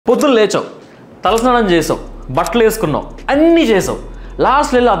పొద్దున్న లేచావు, తలస్నానం చేసావు, బట్టలు వేసుకున్నావు, అన్నీ చేసావు,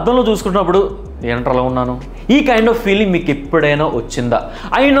 లాస్ట్ వెళ్ళి అద్దంలో చూసుకున్నప్పుడు ఏంట్రలా ఉన్నాను, ఈ కైండ్ ఆఫ్ ఫీలింగ్ మీకు ఎప్పుడైనా వచ్చిందా?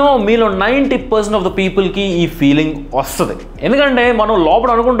 ఐ నో మీలో 90% ఆఫ్ ద పీపుల్కి ఈ ఫీలింగ్ వస్తుంది. ఎందుకంటే మనం లోపల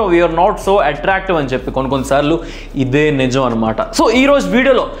అనుకుంటాం వీఆర్ నాట్ సో అట్రాక్టివ్ అని చెప్పి, కొన్నిసార్లు ఇదే నిజం అనమాట. సో ఈరోజు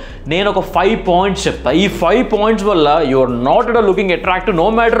వీడియోలో నేను ఒక 5 పాయింట్స్ చెప్తా. ఈ 5 పాయింట్స్ వల్ల you're not at looking attractive, no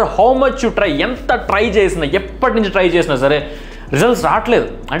matter how much you try. ఎంత ట్రై చేసినా, ఎప్పటి నుంచి ట్రై చేసినా సరే రిజల్ట్స్ రావట్లేదు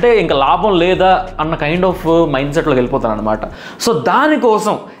అంటే ఇంకా లాభం లేదా అన్న కైండ్ ఆఫ్ మైండ్ సెట్లోకి వెళ్ళిపోతాను అనమాట. సో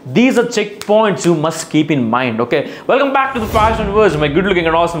దానికోసం these or cheque points you must keep in mind. Okay, welcome back to the fashion verse, my good looking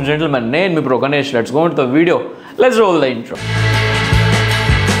and awesome gentlemen. నేను మీ bro Ganesh. Let's go into the video, let's roll the intro.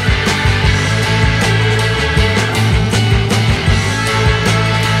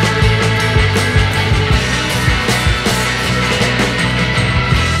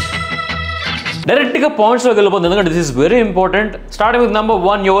 డైరెక్ట్గా పాయింట్స్లోకి వెళ్ళిపోతుంది, ఎందుకంటే this is very important. Starting with number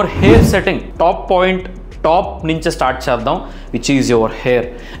 1, your hair setting. Top point, top నుంచే start చేద్దాం, which is your hair.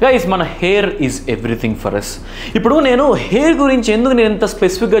 Guys, మన hair is everything for us. ఇప్పుడు నేను hair గురించి ఎందుకు నేను ఇంత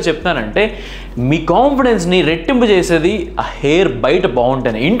స్పెసిఫిక్గా చెప్తానంటే, మీ కాన్ఫిడెన్స్ని రెట్టింపు చేసేది ఆ హెయిర్ బయట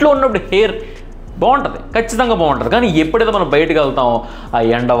బాగుంటేనే. ఇంట్లో ఉన్నప్పుడు హెయిర్ బాగుంటుంది, ఖచ్చితంగా బాగుంటుంది. కానీ ఎప్పుడైతే మనం బయటకు వెళ్తామో ఆ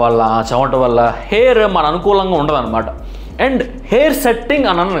ఎండ వల్ల, ఆ చెమట వల్ల హెయిర్ మన అనుకూలంగా ఉండదు అనమాట. అండ్ హెయిర్ సెట్టింగ్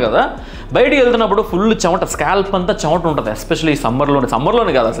అని అన్నాను కదా, బయటికి వెళ్తున్నప్పుడు ఫుల్ చెమట, స్కాల్ప్ అంతా చెమట ఉంటుంది. ఎస్పెషల్లీ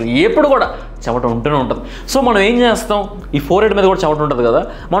సమ్మర్లోనే కాదు, అసలు ఎప్పుడు కూడా చెమట ఉంటూనే ఉంటుంది. సో మనం ఏం చేస్తాం, ఈ ఫోర్ హెడ్ మీద కూడా చెమట ఉంటుంది కదా,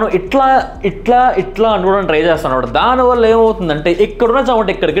 మనం ఇట్లా ఇట్లా ఇట్లా అనుకోవడం ట్రై చేస్తాం అనమాట. దానివల్ల ఏమవుతుందంటే ఇక్కడున్న చెమట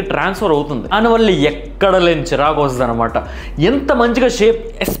ఇక్కడికి ట్రాన్స్ఫర్ అవుతుంది. దానివల్ల ఎక్కడ లేని చిరాకు వస్తుంది అనమాట. ఎంత మంచిగా షేప్,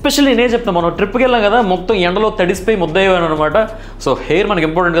 ఎస్పెషల్లీ నేను చెప్తాను, మనం ట్రిప్కి వెళ్ళాం కదా, మొత్తం ఎండలో తడిసిపోయి ముద్దయ్యాను అనమాట. సో హెయిర్ మనకి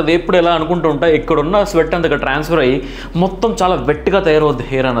ఇంపార్టెంట్ కదా, ఎప్పుడు ఎలా అనుకుంటూ ఉంటా, ఇక్కడున్న స్వెట్ అంతా ఇక్కడ ట్రాన్స్ఫర్ అయ్యి మొత్తం చాలా వెట్గా తయారవుద్ది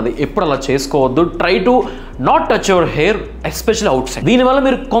హెయిర్ అన్నది. ఎప్పుడు అలా చేసుకోవద్దు. Try to not touch your hair, especially out side. దీనివల్ల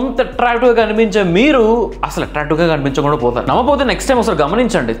మీరు కొంత అట్రాక్టివ్గా కనిపించే మీరు అసలు అట్రాక్టివ్గా కనిపించకుండా పోతారు. నమ్మపోతే నెక్స్ట్ టైం ఒకసారి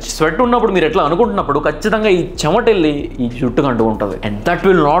గమనించండి, స్వెట్ ఉన్నప్పుడు మీరు ఎట్లా అనుకుంటున్నప్పుడు ఖచ్చితంగా ఈ చెమట వెళ్ళి ఈ జుట్టుకు అంటూ ఉంటుంది. And that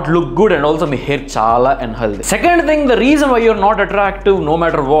will not look good, and also me hair చాలా unhealthy. Second thing, the reason why you're not attractive no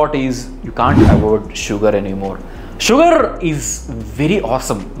matter what is you can't avoid sugar anymore. Sugar is very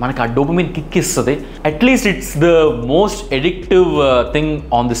awesome, మనకి ఆ dopamine kick ఇస్తుంది. At least it's the most addictive thing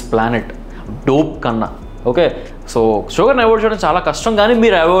on this planet, dope కన్నా. Okay, so షుగర్ని avoid చేయడం చాలా కష్టం, కానీ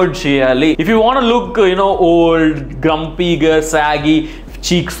మీరు అవాయిడ్ చేయాలి. If you want look old, గ్రంపీగా, సాగి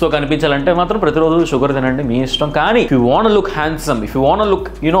చీక్స్తో కనిపించాలంటే మాత్రం ప్రతిరోజు షుగర్ తినండి, మీ ఇష్టం. కానీ if you want look handsome, if you want look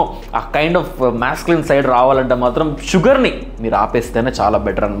ఆ కైండ్ ఆఫ్ మాస్కులిన్ సైడ్ రావాలంటే మాత్రం షుగర్ని మీరు ఆపేస్తేనే చాలా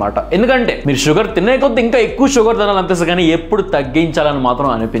బెటర్ అనమాట. ఎందుకంటే మీరు షుగర్ తినే కొద్ది ఇంకా ఎక్కువ షుగర్ తినాలనిపిస్తుంది, కానీ ఎప్పుడు తగ్గించాలని మాత్రం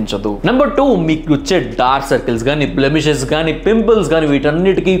అనిపించదు. నెంబర్ 2, మీకు వచ్చే డార్క్ సర్కిల్స్ కానీ, బ్లెమిషెస్ కానీ, పింపుల్స్ కానీ,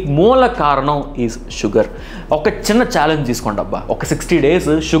 వీటన్నిటికీ మూల కారణం ఈజ్ షుగర్. ఒక చిన్న ఛాలెంజ్ తీసుకోండి అబ్బా, ఒక 60 days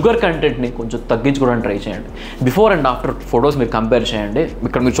షుగర్ కంటెంట్ని కొంచెం తగ్గించుకోవడానికి ట్రై చేయండి. బిఫోర్ అండ్ ఆఫ్టర్ ఫొటోస్ మీరు కంపేర్ చేయండి.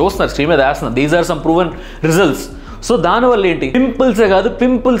 ఇక్కడ మీరు చూస్తున్నారు, స్క్రీన్ మీద వేస్తున్నారు, these are some proven results. So దానివల్ల ఏంటి, పింపుల్సే కాదు,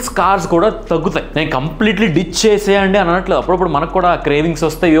 పింపుల్ స్కార్స్ కూడా తగ్గుతాయి. నేను కంప్లీట్లీ డిచ్ చేసేయండి అని అనట్లేదు, అప్పుడప్పుడు మనకు కూడా క్రేవింగ్స్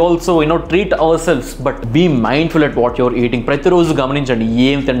వస్తాయి. Also treat hour shelves, but be mindful at what your eating. ప్రతిరోజు గమనించండి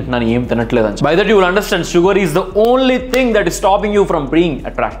ఏం తింటున్నాను, ఏం తినట్లేదు అని. By that you will understand sugar is the only thing that is stopping you from being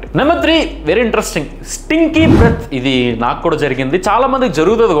attractive. Number 3, very interesting, stinky breath. ఇది నాకు కూడా జరిగింది, చాలా మందికి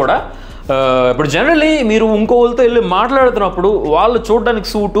జరుగుతుంది కూడా. ఇప్పుడు జనరలీ మీరు ఇంకో వాళ్ళతో వెళ్ళి మాట్లాడుతున్నప్పుడు వాళ్ళు చూడడానికి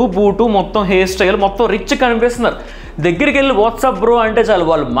సూటు, బూటు, మొత్తం హెయిర్ స్టైల్ మొత్తం రిచ్ కనిపిస్తున్నారు. దగ్గరికి వెళ్ళి వాట్సాప్ బ్రో అంటే చాలు,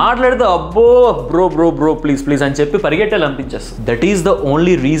 వాళ్ళు మాట్లాడితే అబ్బో bro bro bro please please అని చెప్పి పరిగెట్టాలి అనిపించేస్తుంది. That is the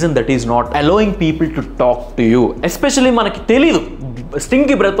only reason that is not allowing people to talk to you. Especially మనకి తెలీదు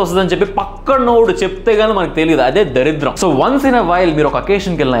స్టింకీ బ్రెత్ వస్తుందని చెప్పి పక్కనోడు చెప్తే కానీ మనకు తెలియదు, అదే దరిద్రం. So once in a while మీరు ఒక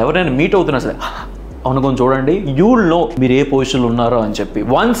అకేషన్కి వెళ్ళినా, ఎవరైనా మీట్ అవుతున్నా సరే అనుకొని చూడండి, యూ విల్ నో మీరు ఏ పొజిషన్లో ఉన్నారో అని చెప్పి.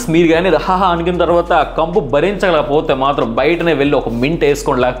 వన్స్ మీరు కానీ హాహా అనుకున్న తర్వాత ఆ కంపు భరించలేకపోతే మాత్రం బయటనే వెళ్ళి ఒక మింట్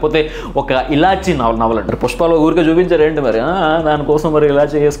వేసుకోండి, లేకపోతే ఒక ఇలాచీ నవలంటారు. పుష్పాలో ఊరికే చూపించారేంటి మరి, దానికోసం మరి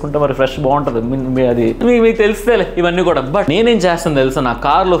ఇలాచీ వేసుకుంటే మరి ఫ్రెష్ బాగుంటుంది. అది మీకు తెలిస్తేలే ఇవన్నీ కూడా. బట్ నేనేం చేస్తాను తెలుసా, నా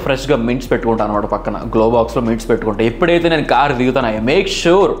కార్లో ఫ్రెష్గా మింట్స్ పెట్టుకుంటాను అనమాట, పక్కన గ్లో బాక్స్లో మింట్స్ పెట్టుకుంటా. ఎప్పుడైతే నేను కార్ దిగుతాను ఐ మేక్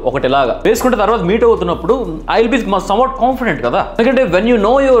షూర్ ఒకటి ఇలాగా వేసుకుంటే తర్వాత మీట్ అవుతున్నప్పుడు I will be somewhat confident కదా. ఎందుకంటే when you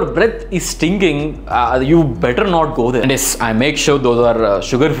know your breath is stinking, you better not go there. And yes, I make sure those are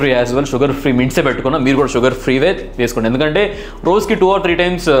sugar free as well. Sugar free mints e pettukunna, meer kuda sugar free ve veskondi. Endukante రోజుకి 2 or 3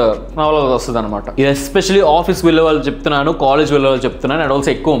 times నావల వస్తుంది అనమాట. ఇది especially ఆఫీస్కి వెళ్ళే వాళ్ళు చెప్తున్నాను, college వెళ్ళే వాళ్ళు చెప్తున్నాను, అండ్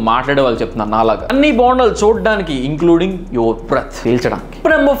ఆల్సో ఎక్కువ మాట్లాడే వాళ్ళు చెప్తున్నాను నాలాగా. అన్ని బాగుండాలి చూడడానికి, ఇంక్లూడింగ్ యువర్ బ్రెత్ పీల్చడానికి.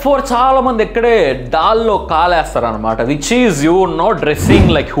 ఇప్పుడు నెంబర్ 4, చాలా మంది ఎక్కడే డాల్లో కాలేస్తారు అనమాట, which is you not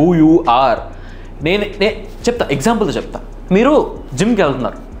dressing like who you are. నేను చెప్తా, ఎగ్జాంపుల్తో చెప్తా. మీరు జిమ్కి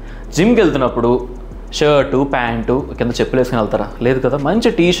వెళ్తున్నారు, జిమ్కి వెళ్తున్నప్పుడు షర్టు ప్యాంటు కింద చెప్పులు వేసుకుని వెళ్తారా? లేదు కదా. మంచి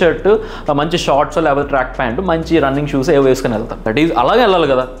టీ షర్ట్, మంచి షార్ట్స్ లేకపోతే ట్రాక్ ప్యాంటు, మంచి రన్నింగ్ షూస్ ఏవో వేసుకొని వెళ్తారు. దట్ ఈజ్ అలాగే వెళ్ళాలి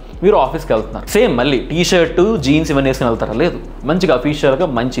కదా. మీరు ఆఫీస్కి వెళ్తున్నారు, సేమ్ మళ్ళీ టీ షర్టు జీన్స్ ఇవన్నీ వేసుకుని వెళ్తారా? లేదు. మంచిగా అఫీషియల్గా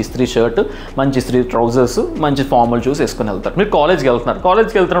మంచి ఇస్త్రీ షర్ట్, మంచి ఇస్త్రీ ట్రౌజర్స్, మంచి ఫార్మల్ షూస్ వేసుకుని వెళ్తారు. మీరు కాలేజ్కి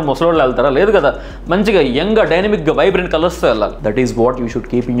వెళ్తున్నారు ముసలోళ్ళు వెళ్తారా? లేదు కదా. మంచిగా యంగ్గా డైనమిక్గా వైబ్రెంట్ కలర్స్తో వెళ్ళాలి. That is what you should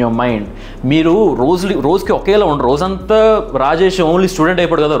keep in your mind. మీరు రోజుకి ఒకేలా ఉండరు. రోజంతా రాజేష్ ఓన్లీ స్టూడెంట్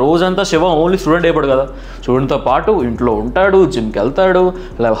అయిపోడు కదా, రోజంతా శివ ఓన్లీ స్టూడెంట్ అయిపోడు కదా. స్టూడెంట్తో పాటు ఇంట్లో ఉంటాడు, జిమ్కి వెళ్తాడు,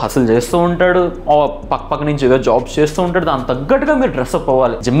 ఇలా హసల్ చేస్తూ ఉంటాడు, పక్క నుంచి ఏదో జాబ్స్ చేస్తూ ఉంటాడు. దాని తగ్గట్టుగా మీరు డ్రెస్అప్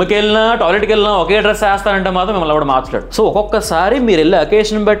అవ్వాలి. జిమ్కి వెళ్ళినా టాయిలెట్కి వెళ్ళినా ఒకే డ్రెస్ వేస్తానంటే మాత్రం మిమ్మల్ని ఎవరు మార్చలేడు. సో ఒక్కొక్కసారి మీరు వెళ్ళే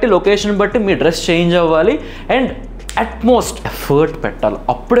అకేషన్ బట్టి లొకేషన్ బట్టి మీ డ్రెస్ చేంజ్ అవ్వాలి అండ్ అట్మోస్ట్ ఎఫర్ట్ పెట్టాలి.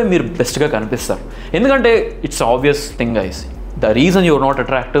 అప్పుడే మీరు బెస్ట్గా కనిపిస్తారు. ఎందుకంటే it's obvious thing guys. The reason you're not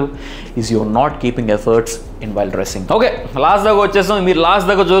attractive is you're not keeping efforts in while dressing. Okay, last daga వచ్చేసాం. మీరు లాస్ట్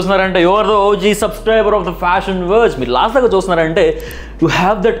దాకా చూస్తున్నారంటే you are the OG subscriber of the Fashion Verge. మీరు లాస్ట్ దాకా చూస్తున్నారంటే you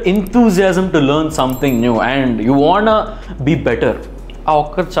have that enthusiasm to learn something new and you wanna be better. ఆ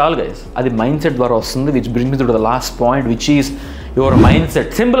ఒక్కటి చాలు guys. అది mind set ద్వారా వస్తుంది. Which brings me to the last point which is your mind set.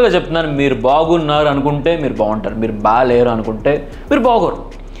 సింపుల్గా చెప్తున్నాను, మీరు బాగున్నారు అనుకుంటే మీరు బాగుంటారు, మీరు బాగాలేరు అనుకుంటే మీరు బాగోరు.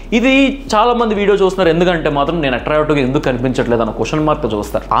 ఇది చాలామంది వీడియో చూస్తున్నారు. ఎందుకంటే మాత్రం నేను అట్రాక్టివ్గా ఎందుకు కనిపించట్లేదు అన్న క్వశ్చన్ మార్క్తో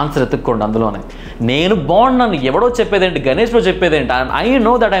చూస్తారు. ఆన్సర్ ఎత్తుక్కోండి అందులోనే. నేను బాగున్నాను ఎవడో చెప్పేదేంటి, Ganesh bro చెప్పేదేంటి, I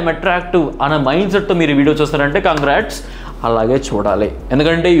know that I'm attractive అన్న మైండ్ సెట్తో మీరు వీడియో చూస్తారంటే కంగ్రాట్స్. అలాగే చూడాలి.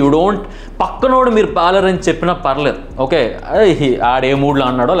 ఎందుకంటే యూ డోంట్ పక్కనోడు మీరు పాలరని చెప్పినా పర్లేదు. ఓకే, ఆడే మూడ్లో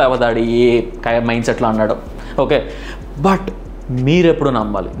అన్నాడో లేకపోతే ఆడి ఏ మైండ్ సెట్లో అన్నాడో. ఓకే, బట్ మీరు ఎప్పుడు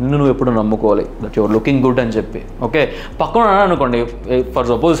నమ్మాలి, నువ్వు ఎప్పుడు నమ్ముకోవాలి దట్ యువర్ లుకింగ్ గుడ్ అని చెప్పి. ఓకే, పక్కన అన్నాడు అనుకోండి, for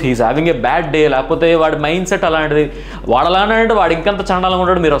suppose he's having a bad day, లేకపోతే వాడి మైండ్ సెట్ అలాంటిది, వాడు అలా అంటే వాడు ఇంకంత చండాలంగా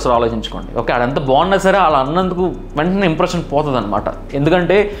ఉంటాడు, మీరు అసలు ఆలోచించుకోండి. ఓకే, ఆడంత బాగున్నా సరే అలా అన్నందుకు వెంటనే ఇంప్రెషన్ పోతుంది అనమాట.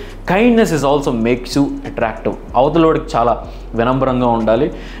 ఎందుకంటే kindness is also makes you attractive. అవతలవాడికి చాలా వినమ్రంగా ఉండాలి.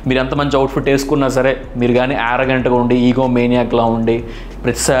 మీరు ఎంత మంచి అవుట్ఫిట్ వేసుకున్నా సరే మీరు కానీ యారగెంట్గా ఉండి ఈగో మేనియాక్లా ఉండి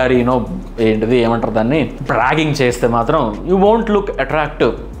ప్రతిసారి ఏంటిది ఏమంటారు దాన్ని బ్రాగింగ్ చేస్తే మాత్రం యూ వోంట్ లుక్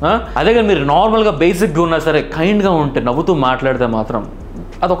అట్రాక్టివ్. అదే కానీ మీరు నార్మల్గా బేసిక్గా ఉన్నా సరే కైండ్గా ఉంటే నవ్వుతూ మాట్లాడితే మాత్రం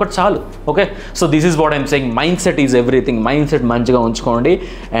అదొకటి చాలు. Okay, so this is what I'm saying. Mind set is everything. Mind set మంచిగా ఉంచుకోండి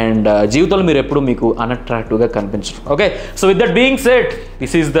అండ్ జీవితంలో మీరు ఎప్పుడు మీకు అన్అట్రాక్టివ్గా కనిపించరు. Okay, so with that being set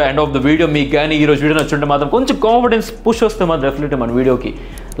this is the end of the video. మీకు కానీ ఈరోజు వీడియో నచ్చుంటే మాత్రం కొంచెం కాన్ఫిడెన్స్ పుష్ వస్తే మాత్రం డెఫినెట్లీ మన వీడియోకి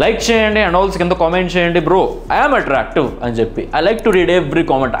లైక్ చేయండి అండ్ ఆల్సో కింద కామెంట్ చేయండి బ్రో ఐఎమ్ అట్రాక్టివ్ అని చెప్పి. I like to read every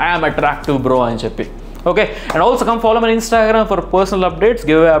comment I'm attractive bro అని చెప్పి. Okay, and also come follow my Instagram for personal updates,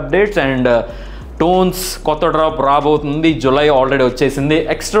 give away updates and tones కొత్త drop రాబోతుంది. July already వచ్చేసింది.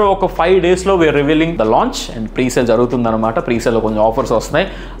 Extra ఒక 5 daysలో we are revealing the launch and pre-sale జరుగుతుందన్నమాట. ప్రీసేల్లో కొంచెం offers వస్తున్నాయి.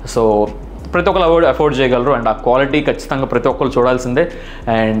 So ప్రతి ఒక్కరు అఫోర్డ్ చేయగలరు అండ్ ఆ క్వాలిటీ ఖచ్చితంగా ప్రతి ఒక్కరు చూడాల్సిందే.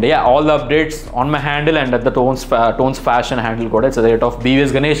 And yeah, all the updates on my handle and at the tones fashion handle కూడా. It's the rate of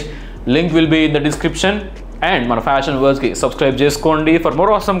BVS Ganesh. Link will be in the description. And మన ఫ్యాషన్ వర్డ్స్కి సబ్స్క్రైబ్ చేసుకోండి for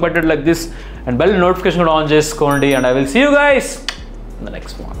more awesome content like this and bell notification కూడా on చేసుకోండి. And I will see you guys in the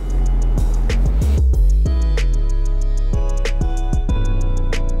next one.